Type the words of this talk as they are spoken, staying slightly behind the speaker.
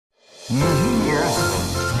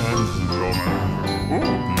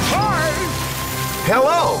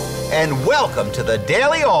Hello, and welcome to the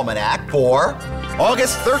Daily Almanac for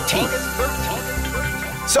August 13th.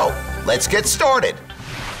 So, let's get started.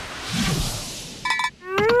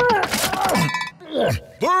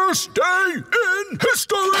 First day in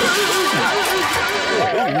history!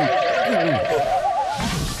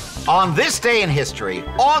 On this day in history,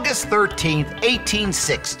 August 13th,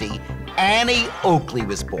 1860, Annie Oakley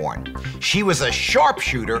was born. She was a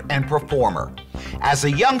sharpshooter and performer. As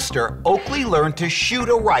a youngster, Oakley learned to shoot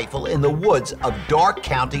a rifle in the woods of Darke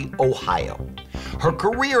County, Ohio. Her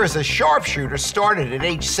career as a sharpshooter started at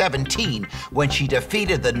age 17 when she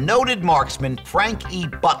defeated the noted marksman Frank E.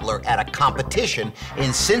 Butler at a competition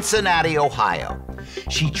in Cincinnati, Ohio.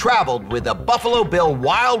 She traveled with the Buffalo Bill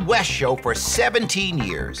Wild West show for 17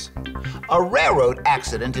 years. A railroad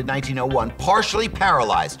accident in 1901 partially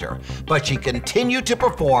paralyzed her, but she continued to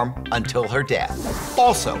perform until her death.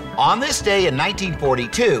 Also, on this day in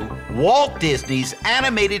 1942, Walt Disney's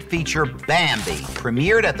animated feature Bambi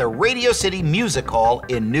premiered at the Radio City Music Hall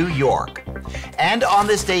in New York. And on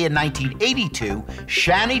this day in 1982,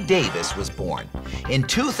 Shani Davis was born. In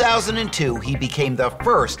 2002, he became the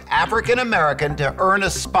first African American to earn a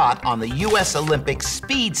spot on the U.S. Olympic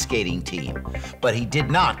speed skating team, but he did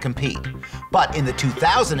not compete. But in the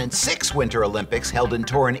 2006 Winter Olympics held in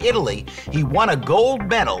Turin, Italy, he won a gold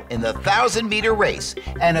medal in the 1,000-meter race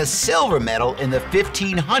and a silver medal in the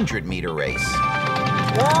 1,500-meter race.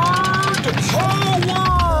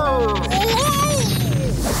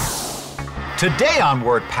 Today on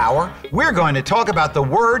Word Power, we're going to talk about the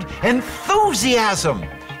word enthusiasm.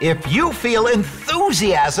 If you feel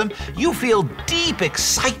enthusiasm, you feel deep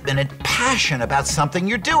excitement and passion about something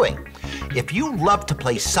you're doing. If you love to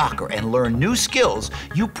play soccer and learn new skills,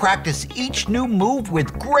 you practice each new move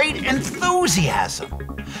with great enthusiasm.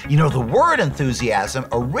 You know, the word enthusiasm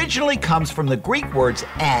originally comes from the Greek words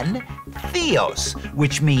en, theos,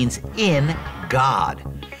 which means in God.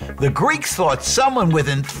 The Greeks thought someone with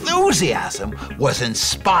enthusiasm was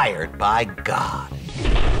inspired by God.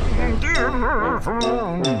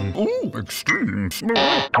 Ooh, extremes.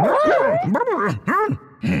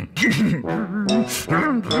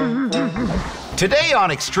 Today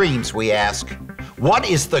on Extremes, we ask, what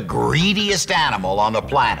is the greediest animal on the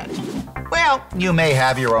planet? Well, you may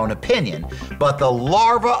have your own opinion, but the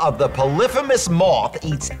larva of the polyphemus moth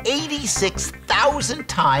eats 86,000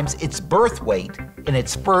 times its birth weight in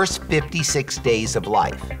its first 56 days of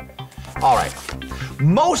life. All right,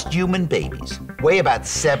 most human babies weigh about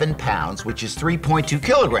 7 pounds, which is 3.2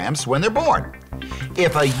 kilograms when they're born.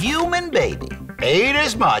 If a human baby ate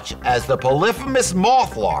as much as the polyphemus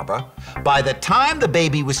moth larva, by the time the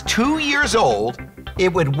baby was 2 years old,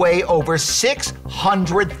 it would weigh over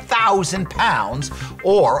 600,000 pounds,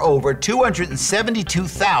 or over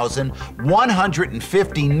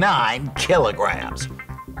 272,159 kilograms.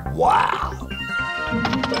 Wow.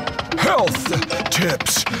 Health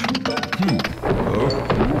tips.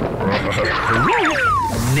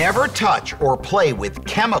 Never touch or play with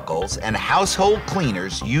chemicals and household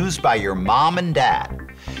cleaners used by your mom and dad.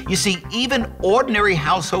 You see, even ordinary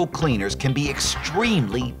household cleaners can be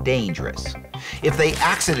extremely dangerous. If they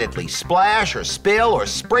accidentally splash or spill or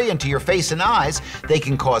spray into your face and eyes, they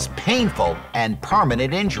can cause painful and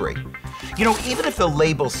permanent injury. You know, even if the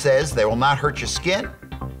label says they will not hurt your skin,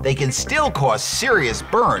 they can still cause serious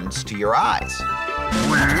burns to your eyes.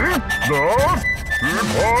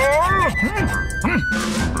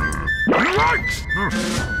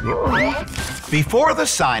 Before the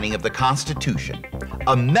signing of the Constitution,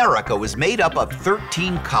 America was made up of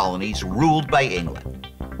 13 colonies ruled by England.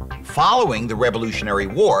 Following the Revolutionary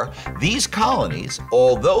War, these colonies,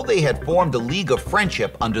 although they had formed a League of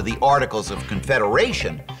Friendship under the Articles of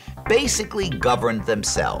Confederation, basically governed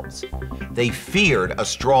themselves. They feared a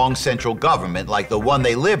strong central government like the one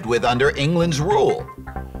they lived with under England's rule.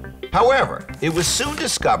 However, it was soon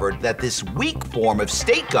discovered that this weak form of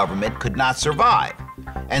state government could not survive,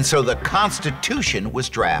 and so the Constitution was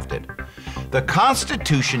drafted. The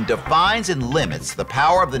Constitution defines and limits the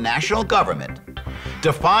power of the national government,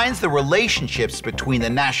 defines the relationships between the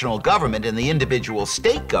national government and the individual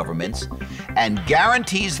state governments, and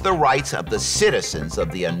guarantees the rights of the citizens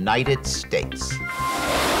of the United States.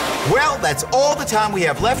 Well, that's all the time we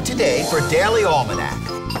have left today for Daily Almanac.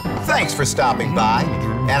 Thanks for stopping by,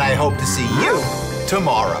 and I hope to see you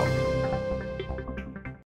tomorrow.